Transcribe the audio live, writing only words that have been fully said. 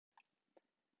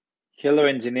Hello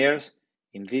engineers,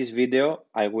 in this video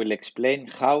I will explain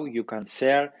how you can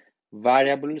share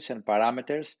variables and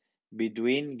parameters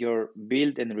between your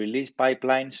build and release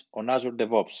pipelines on Azure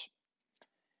DevOps.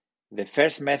 The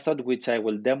first method which I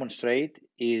will demonstrate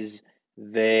is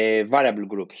the variable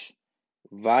groups.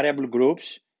 Variable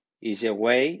groups is a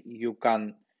way you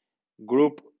can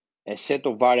group a set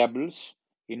of variables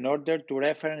in order to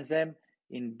reference them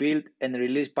in build and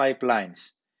release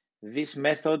pipelines. This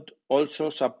method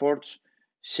also supports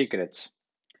secrets.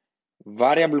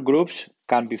 Variable groups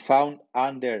can be found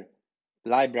under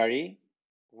library.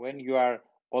 When you are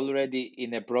already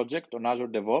in a project on Azure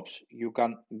DevOps, you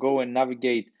can go and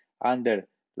navigate under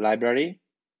library.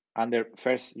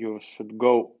 First, you should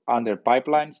go under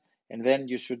pipelines, and then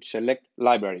you should select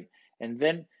library. And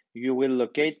then you will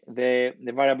locate the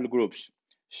variable groups.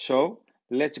 So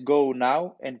let's go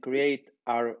now and create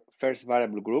our first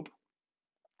variable group.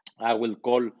 I will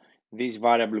call this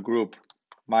variable group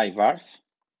my vars.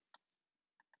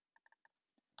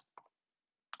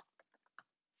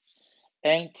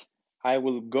 And I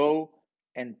will go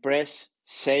and press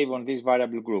save on this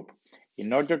variable group.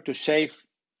 In order to save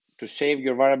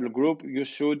your variable group, you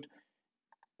should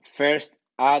first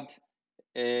add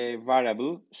a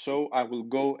variable. So I will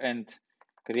go and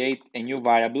create a new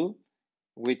variable,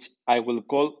 which I will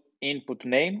call input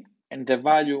name, and the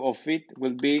value of it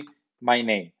will be my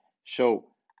name. So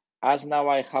as now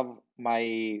I have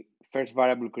my first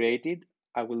variable created,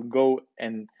 I will go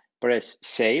and press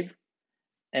save,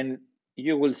 and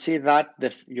you will see that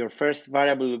your first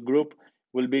variable group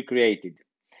will be created.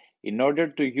 In order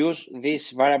to use this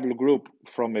variable group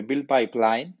from a build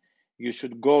pipeline, you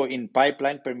should go in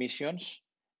pipeline permissions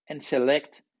and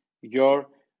select your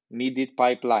needed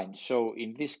pipeline. So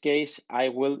in this case, I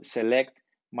will select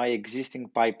my existing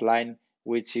pipeline,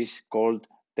 which is called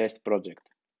test project.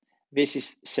 This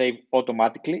is saved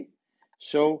automatically.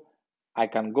 So I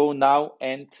can go now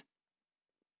and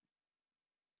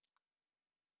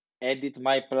edit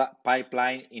my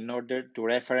pipeline in order to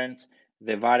reference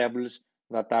the variables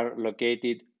that are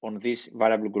located on this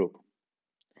variable group.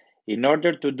 In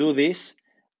order to do this,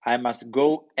 I must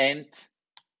go and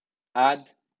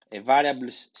add a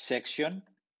variables section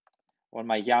on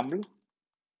my YAML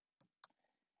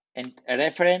and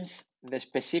reference the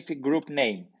specific group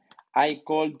name. I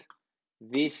called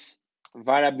this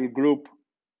variable group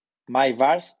my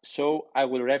vars, so I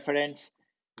will reference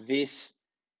this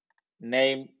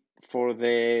name for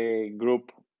the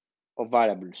group of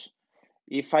variables.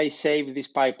 If I save this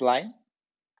pipeline,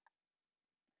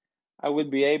 I will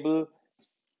be able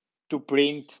to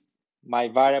print my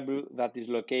variable that is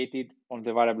located on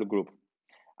the variable group.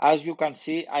 As you can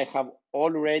see, I have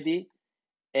already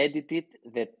edited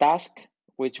the task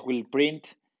which will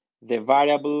print the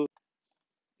variable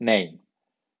name.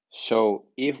 So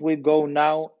if we go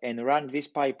now and run this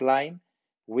pipeline,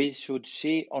 we should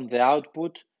see on the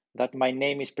output that my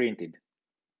name is printed.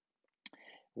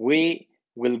 We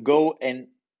will go and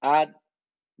add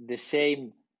the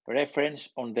same reference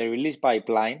on the release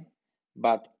pipeline,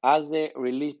 but as the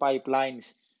release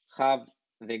pipelines have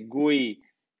the GUI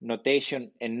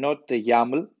notation and not the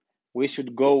YAML, we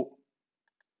should go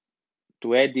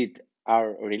to edit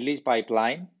our release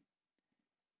pipeline,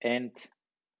 and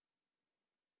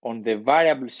on the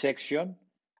variable section,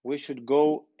 we should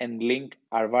go and link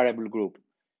our variable group.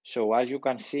 So as you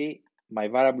can see, my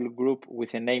variable group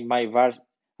with the name myvars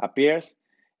appears,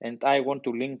 and I want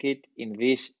to link it in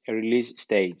this release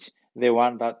stage, the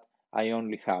one that I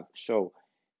only have. So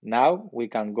now we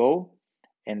can go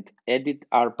and edit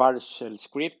our PowerShell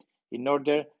script in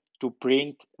order to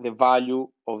print the value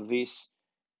of this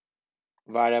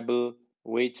variable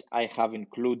which I have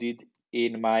included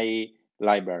in my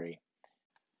library.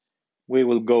 We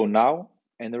will go now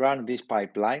and run this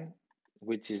pipeline,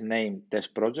 which is named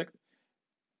test project,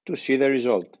 to see the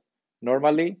result.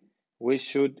 Normally, we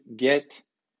should get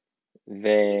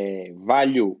the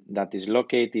value that is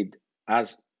located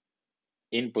as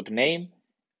input name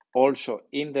also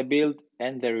in the build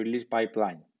and the release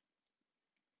pipeline.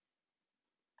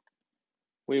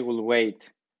 We will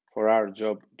wait for our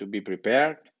job to be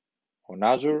prepared on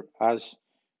Azure as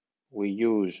we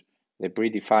use the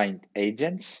predefined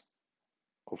agents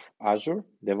of Azure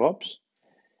DevOps.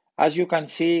 As you can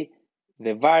see,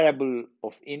 the variable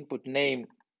of input name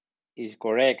is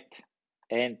correct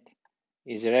and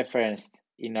is referenced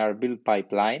in our build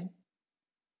pipeline.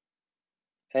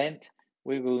 And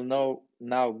we will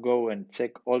now go and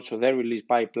check also the release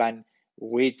pipeline,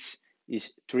 which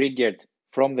is triggered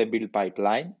from the build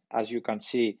pipeline. As you can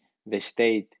see, the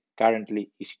state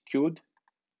currently is queued,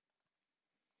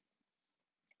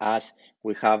 as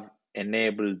we have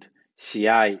enabled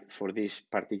CI for this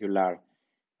particular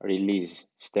release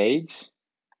stage.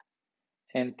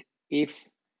 And if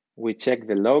we check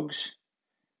the logs,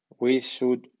 we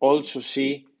should also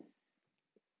see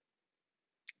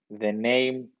the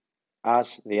name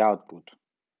as the output.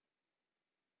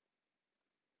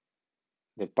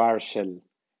 The PowerShell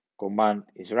command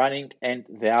is running and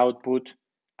the output,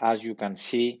 as you can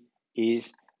see,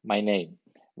 is my name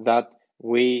that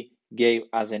we gave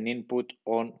as an input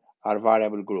on our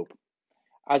variable group.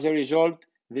 As a result,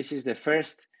 this is the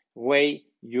first way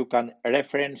you can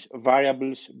reference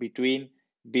variables between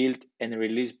build and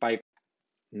release pipeline.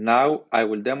 Now I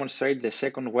will demonstrate the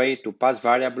second way to pass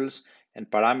variables and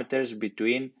parameters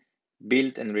between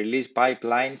build and release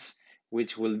pipelines,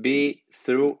 which will be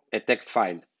through a text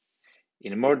file.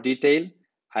 In more detail,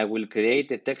 I will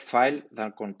create a text file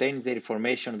that contains the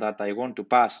information that I want to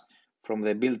pass from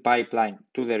the build pipeline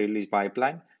to the release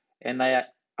pipeline, and I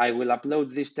will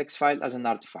upload this text file as an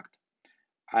artifact.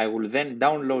 I will then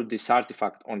download this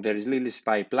artifact on the release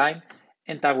pipeline,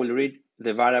 and I will read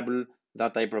the variable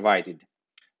that I provided.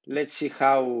 Let's see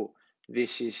how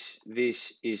this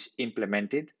is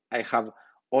implemented. I have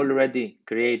already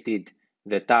created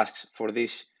the tasks for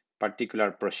this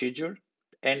particular procedure,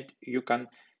 and you can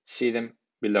see them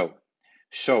below.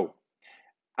 So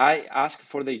I ask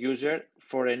for the user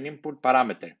for an input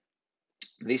parameter.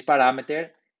 This parameter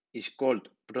is called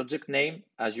project name,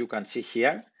 as you can see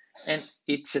here, and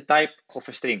it's a type of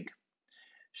a string.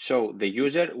 So the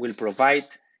user will provide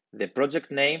the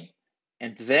project name,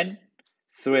 and then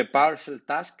through a PowerShell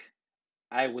task,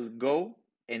 I will go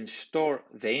and store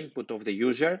the input of the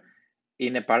user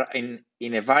in a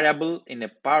variable, in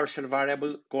a PowerShell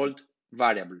variable called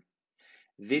variable.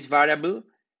 This variable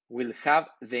will have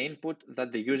the input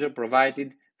that the user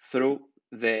provided through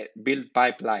the build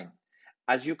pipeline.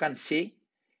 As you can see,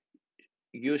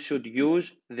 you should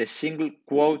use the single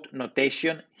quote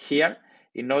notation here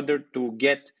in order to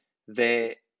get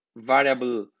the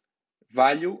variable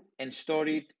value and store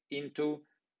it into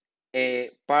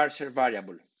a parser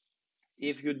variable.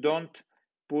 If you don't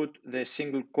put the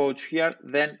single quotes here,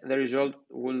 then the result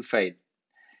will fail.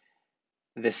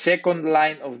 The second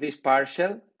line of this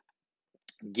parcel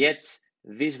gets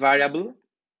this variable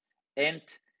and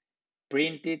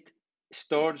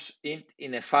stores it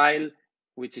in a file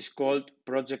which is called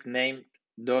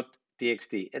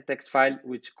projectname.txt, a text file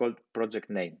which is called project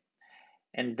name.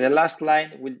 And the last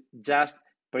line will just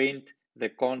print the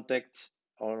context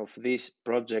of this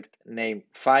project name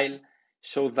file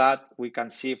so that we can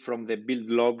see from the build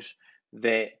logs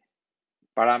the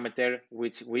parameter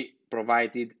which we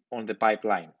provided on the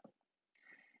pipeline.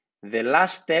 The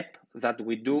last step that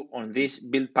we do on this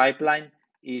build pipeline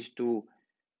is to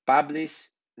publish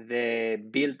the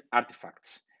build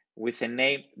artifacts with a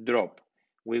name drop.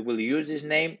 We will use this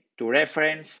name to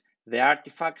reference the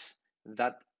artifacts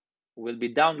that will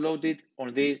be downloaded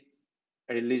on this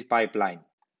release pipeline.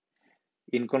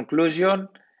 In conclusion,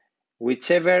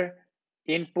 whichever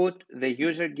input the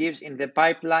user gives in the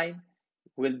pipeline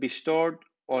will be stored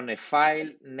on a file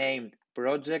named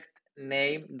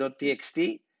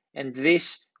projectname.txt, and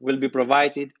this will be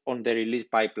provided on the release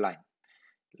pipeline.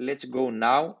 Let's go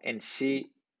now and see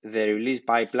the release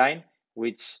pipeline,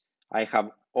 which I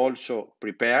have also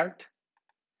prepared.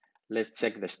 Let's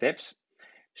check the steps.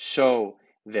 So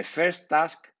the first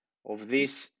task of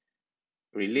this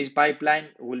release pipeline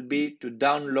will be to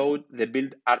download the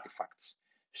build artifacts.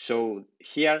 So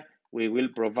here we will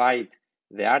provide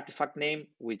the artifact name,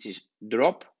 which is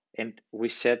drop, and we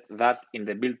set that in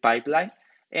the build pipeline,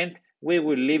 and we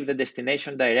will leave the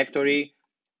destination directory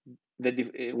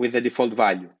with the default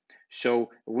value.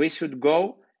 So we should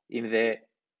go in the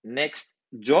next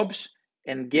jobs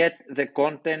and get the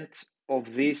contents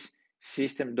of this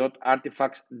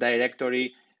system.artifacts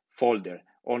directory folder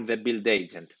on the build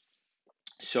agent.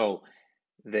 So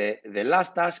the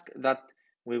last task that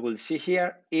we will see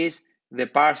here is the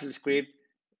PowerShell script,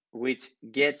 which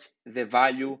gets the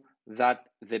value that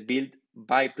the build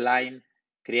pipeline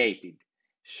created.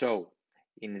 So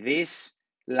in this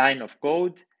line of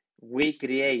code, we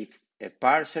create a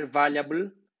parser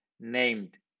variable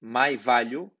named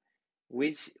myValue,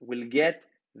 which will get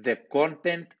the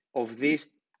content of this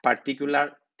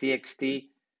particular txt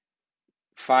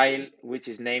file, which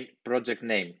is named project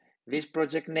name. This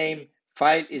project name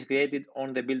file is created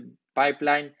on the build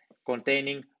pipeline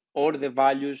containing all the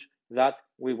values that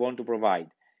we want to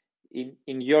provide. In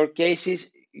your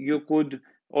cases, you could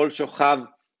also have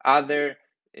other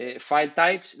file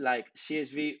types like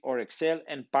CSV or Excel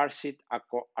and parse it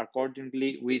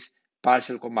accordingly with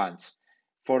PowerShell commands.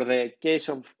 For the case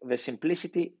of the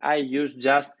simplicity, I use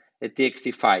just a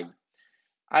txt file.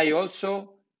 I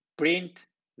also print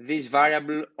this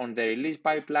variable on the release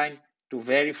pipeline to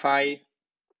verify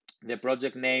the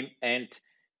project name and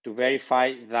to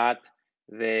verify that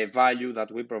the value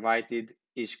that we provided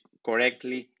is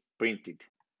correctly printed.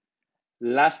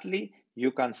 Lastly,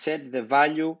 you can set the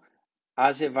value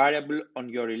as a variable on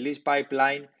your release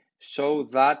pipeline so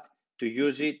that to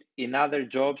use it in other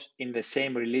jobs in the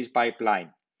same release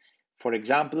pipeline. For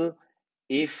example,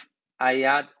 if I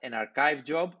add an archive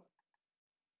job,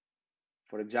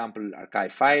 for example,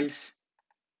 archive files,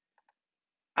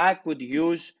 I could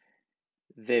use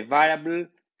the variable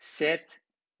set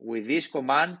with this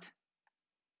command,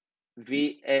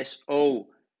 VSO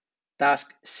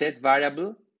task set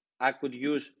variable. I could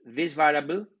use this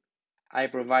variable. I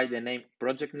provide the name,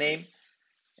 project name,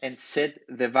 and set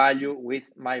the value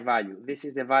with my value. This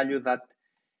is the value that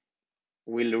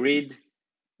will read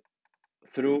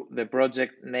through the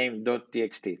project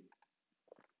name.txt.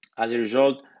 As a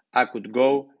result, I could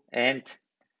go and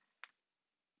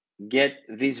get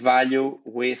this value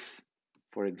with,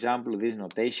 for example, this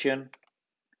notation,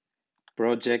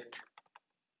 project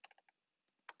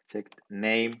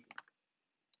name.zip.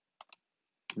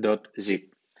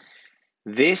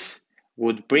 This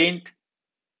would print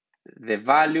the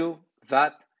value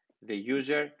that the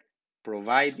user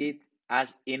provided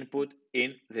as input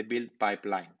in the build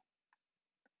pipeline.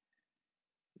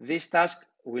 This task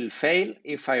will fail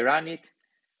if I run it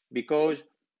because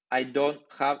I don't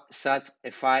have such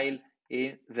a file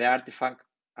in the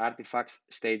artifacts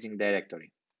staging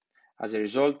directory. As a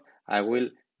result, I will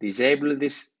disable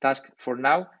this task for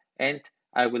now, and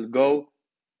I will go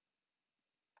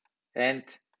and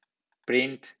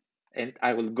print, and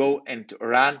I will go and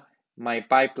run my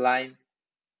pipeline,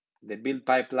 the build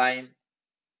pipeline,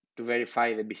 to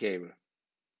verify the behavior.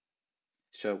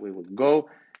 So we will go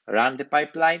run the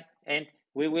pipeline, and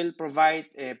we will provide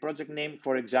a project name,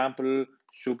 for example,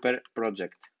 super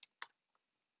project.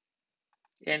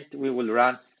 And we will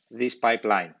run this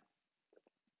pipeline.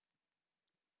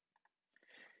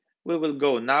 We will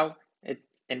go now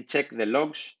and check the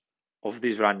logs of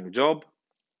this running job.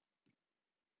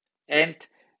 And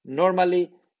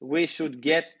normally we should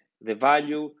get the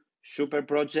value super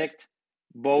project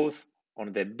both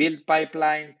on the build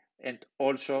pipeline and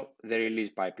also the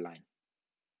release pipeline.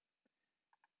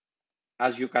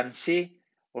 As you can see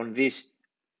on this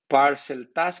parcel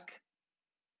task,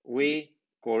 we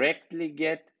correctly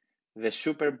get the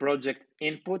super project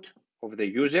input of the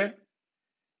user.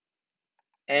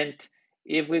 And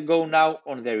if we go now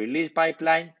on the release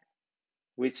pipeline,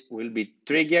 which will be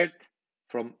triggered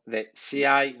from the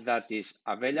CI that is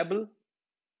available,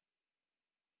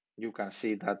 you can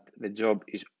see that the job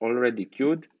is already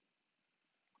queued.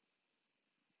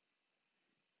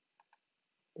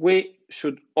 We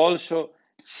should also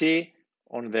see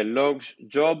on the logs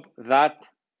job that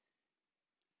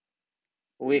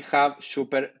we have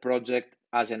super project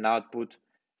as an output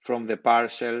from the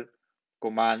parcel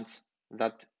commands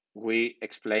that we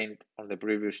explained on the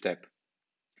previous step.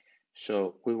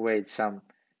 So we wait some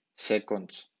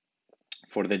seconds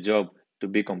for the job to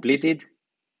be completed,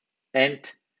 and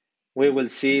we will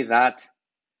see that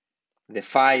the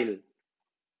file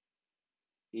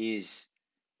is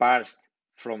parsed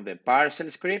from the parcel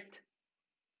script.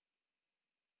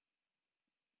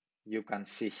 You can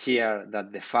see here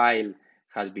that the file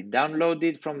has been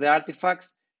downloaded from the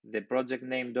artifacts, the project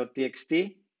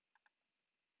name.txt,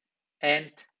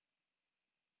 and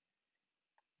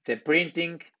the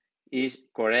printing is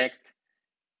correct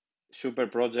super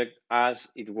project as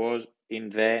it was in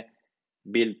the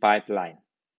build pipeline.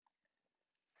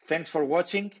 Thanks for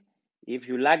watching. If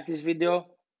you like this video,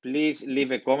 please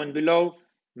leave a comment below,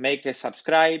 make a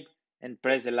subscribe, and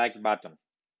press the like button.